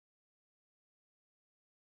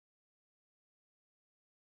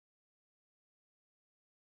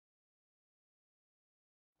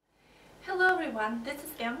everyone, this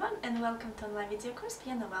is Emma and welcome to online video course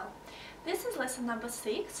Piano Well. This is lesson number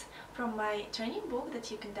 6 from my training book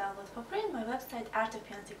that you can download for free on my website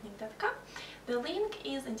artofpianotechnique.com. The link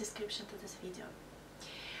is in description to this video.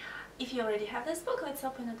 If you already have this book, let's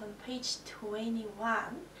open it on page 21,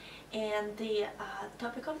 and the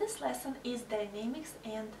topic of this lesson is dynamics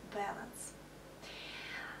and balance.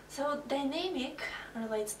 So dynamic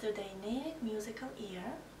relates to dynamic musical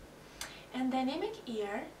ear, and dynamic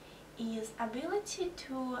ear is ability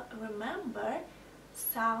to remember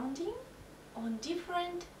sounding on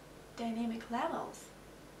different dynamic levels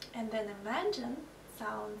and then imagine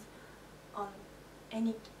sounds on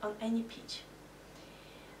any pitch.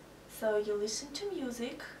 So you listen to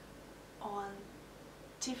music on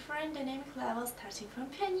different dynamic levels starting from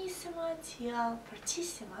pianissimo till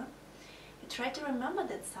fortissimo. You try to remember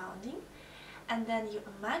that sounding and then you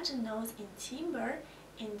imagine notes in timbre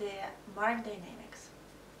in the marked dynamics.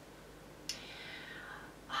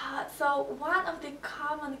 So one of the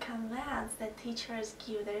common commands that teachers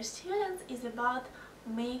give their students is about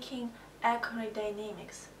making accurate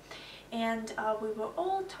dynamics. And we were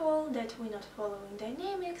all told that we're not following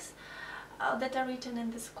dynamics that are written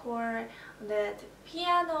in the score, that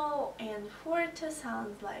piano and forte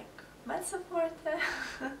sounds like mezzo forte,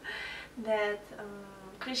 that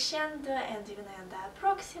crescendo and diminuendo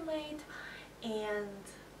approximate, and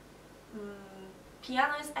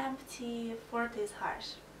piano is empty, forte is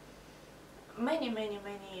harsh. Many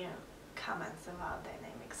comments about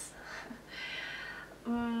dynamics.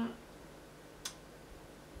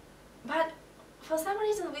 But for some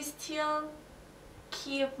reason we still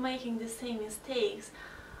keep making the same mistakes,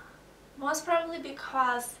 most probably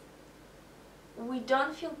because we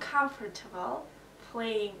don't feel comfortable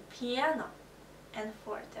playing piano and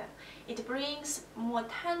forte. It brings more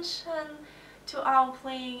tension to our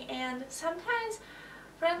playing, and sometimes,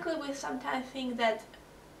 frankly, we sometimes think that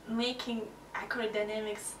making accurate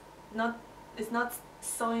dynamics is not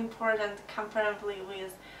so important comparably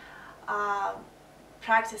with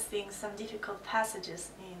practicing some difficult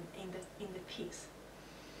passages in the piece.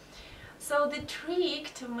 So the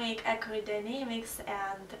trick to make accurate dynamics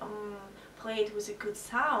and play it with a good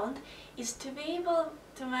sound is to be able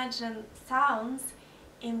to imagine sounds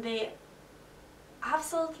in the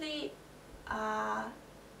absolutely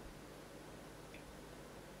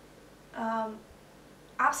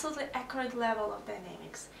absolutely accurate level of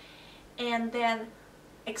dynamics, and then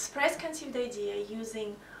express conceived idea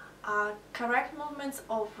using correct movements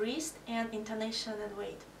of wrist and intonation and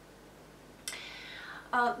weight.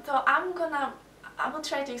 So I will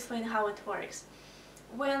try to explain how it works.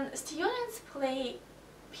 When students play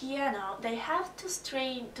piano, they have to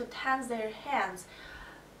strain to tense their hands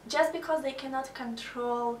just because they cannot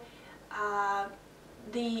control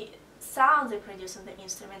the sounds they produce on the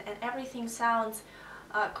instrument, and everything sounds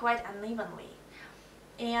quite unevenly.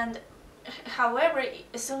 And however,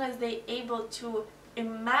 as soon as they're able to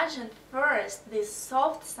imagine first this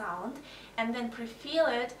soft sound and then pre-feel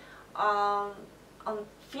it on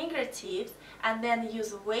fingertips and then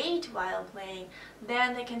use weight while playing,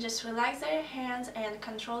 then they can just relax their hands and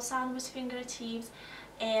control sound with fingertips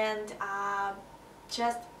and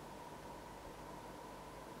just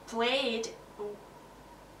play it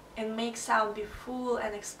and make sound be full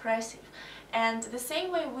and expressive. And the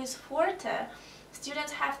same way with forte,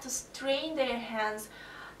 students have to strain their hands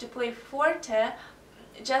to play forte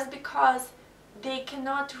just because they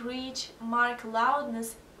cannot reach mark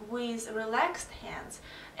loudness with relaxed hands,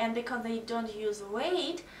 and because they don't use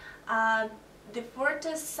weight, the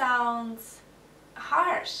forte sounds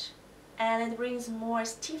harsh and it brings more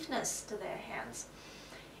stiffness to their hands.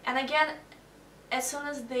 And again, as soon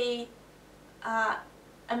as they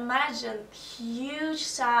imagine huge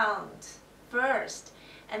sound first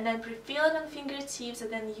and then pre-feel it on fingertips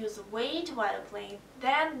and then use weight while playing,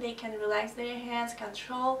 then they can relax their hands,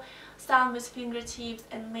 control sound with fingertips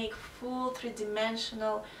and make full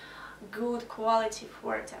three-dimensional good quality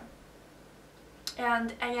forte.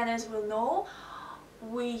 And again, as we know,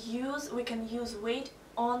 we can use weight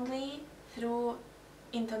only through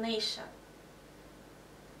intonation,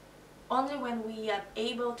 only when we are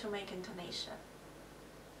able to make intonation.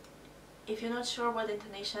 If you're not sure what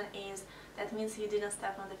intonation is, that means you didn't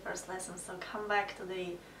start from the first lesson, so come back to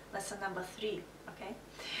the lesson number 3, okay?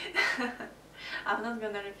 I'm not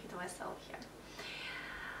gonna repeat myself here.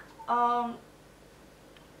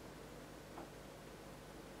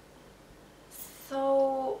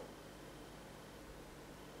 So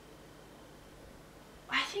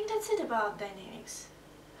I think that's it about dynamics.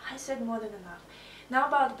 I said more than enough. Now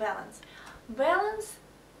about balance. Balance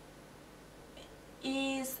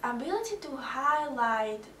is ability to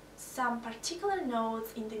highlight some particular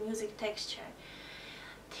notes in the music texture.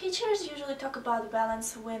 Teachers usually talk about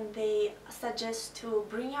balance when they suggest to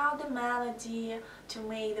bring out the melody, to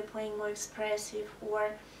make the playing more expressive,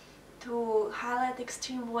 or to highlight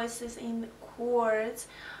extreme voices in chords,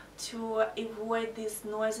 to avoid this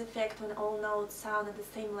noise effect when all notes sound at the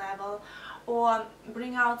same level, or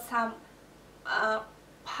bring out some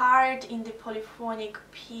part in the polyphonic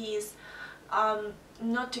piece,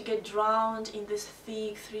 not to get drowned in this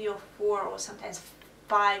thick 3 or 4 or sometimes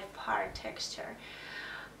 5-part texture.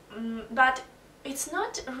 But it's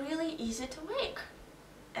not really easy to make,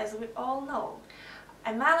 as we all know.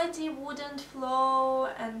 A melody wouldn't flow,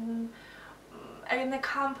 and an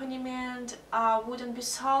accompaniment wouldn't be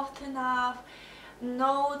soft enough,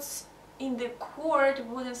 notes in the chord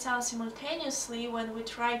wouldn't sound simultaneously when we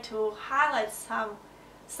try to highlight some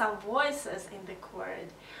voices in the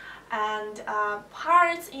chord, and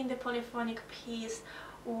parts in the polyphonic piece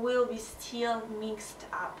will be still mixed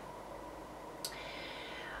up.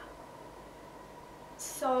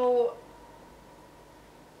 So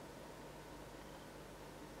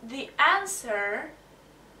the answer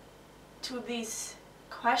to this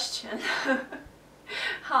question,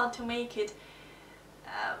 how to make it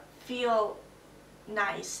feel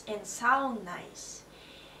nice and sound nice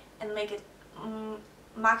and make it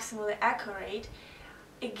maximally accurate,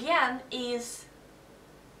 again, is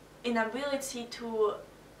inability to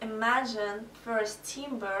imagine first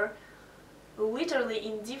timbre literally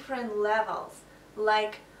in different levels.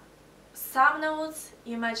 Like some notes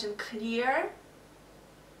you imagine clearer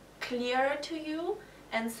to you,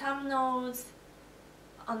 and some notes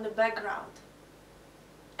on the background,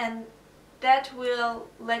 and that will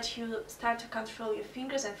let you start to control your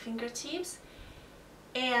fingers and fingertips.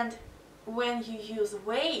 And when you use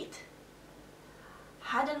weight,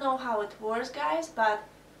 I don't know how it works, guys, but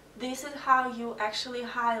this is how you actually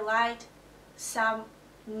highlight some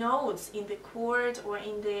notes in the chord or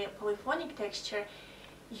in the polyphonic texture.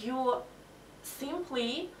 You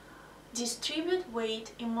simply distribute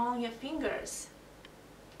weight among your fingers.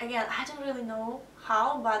 Again, I don't really know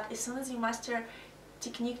how, but as soon as you master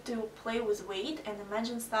technique to play with weight and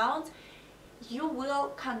imagine sounds, you will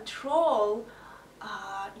control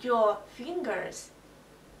your fingers,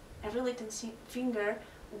 every little finger,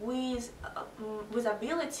 with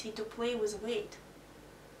ability to play with weight.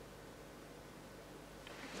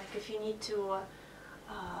 Like if you need to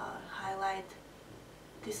highlight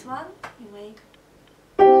this one, you make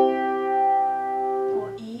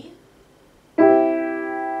or E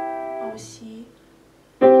or C.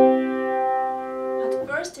 At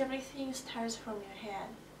first everything starts from your head.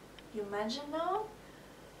 You imagine now,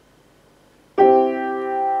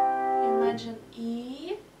 you imagine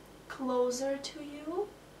E closer to you,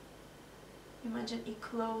 imagine E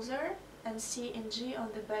closer, and C and G on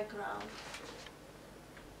the background.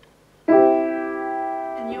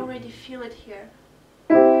 And you already feel it here.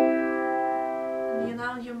 And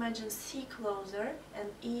now you imagine C closer and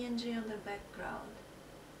E and G on the background.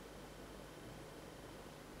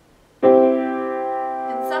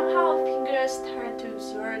 And somehow fingers start to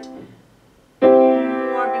exert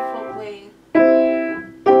more before playing.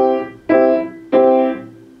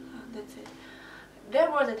 That's it. There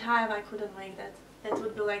was a time I couldn't make that. That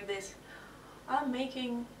would be like this. I'm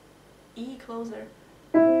making E closer.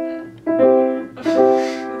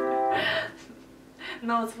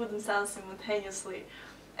 Notes wouldn't sound simultaneously.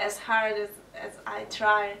 As hard as I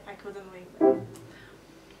tried, I couldn't make them.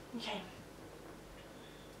 Okay.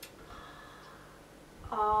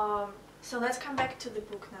 So let's come back to the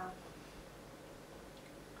book now.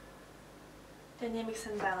 Dynamics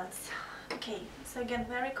and balance. Okay, so again,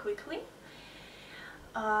 very quickly,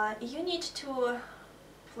 you need to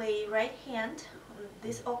play right hand on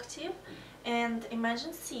this octave and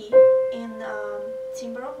imagine C in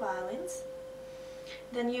timbre of violins.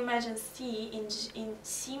 Then you imagine C in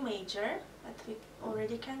C major, that we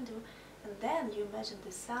already can do, and then you imagine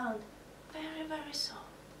the sound very, very soft,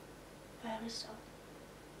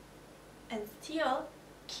 and still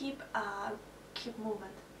keep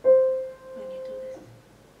movement when you do this,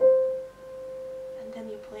 and then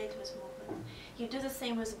you play it with movement. You do the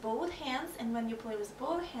same with both hands, and when you play with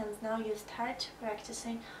both hands, now you start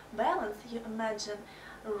practicing balance. You imagine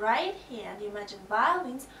right hand, you imagine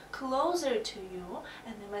violins closer to you,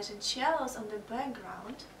 and imagine cellos on the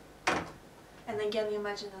background, and again you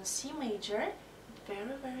imagine on C major,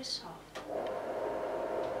 very, very soft.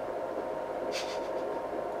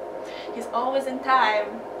 He's always in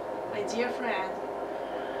time, my dear friend.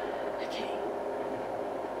 Okay,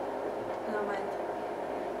 no mind.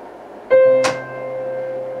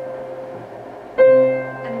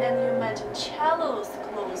 And then you imagine cellos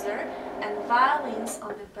closer, violins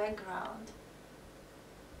on the background,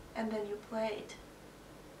 and then you play it.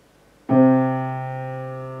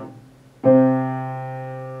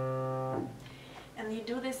 And you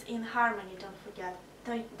do this in harmony, don't forget.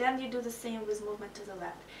 Then you do the same with movement to the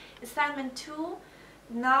left. Assignment 2,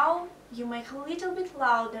 now you make a little bit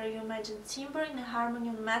louder, you imagine timbre in harmony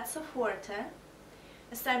on mezzo forte.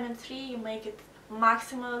 Assignment 3, you make it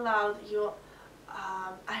maximally loud.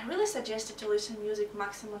 I really suggest to listen music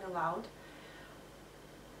maximally loud,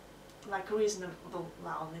 like reasonable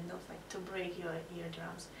loud, not like to break your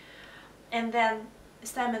eardrums. And then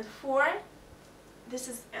assignment 4, this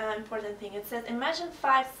is an important thing. It says imagine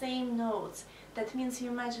 5 same notes. That means you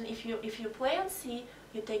imagine if you play on C,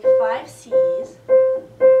 you take 5 C's,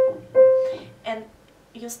 and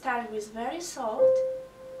you start with very soft,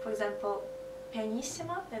 for example,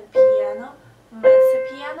 pianissimo, then piano, mezzo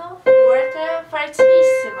piano, forte,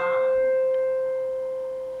 fortissimo.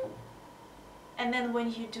 And then when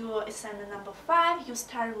you do assignment number 5, you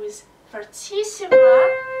start with fortissimo,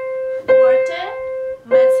 forte,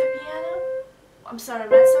 mezzo piano,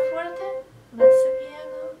 mezzo forte, mezzo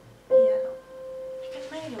piano, piano. You can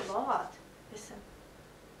make a lot. Listen.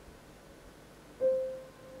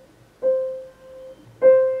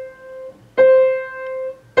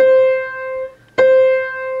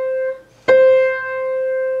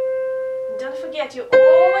 Don't forget, you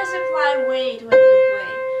always apply weight when you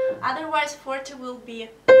play. Otherwise, forte will be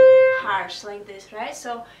harsh like this, right?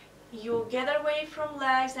 So you get away from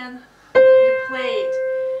legs and you play it.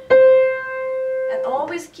 And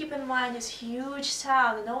always keep in mind this huge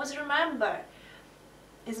sound, and always remember,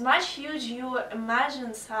 as much huge you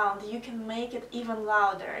imagine sound, you can make it even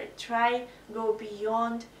louder. Try go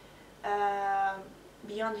beyond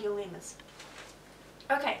your limits.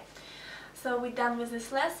 Okay, so we're done with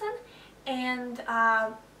this lesson, and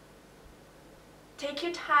take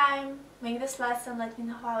your time, make this lesson, let me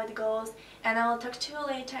know how it goes, and I will talk to you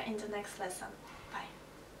later in the next lesson.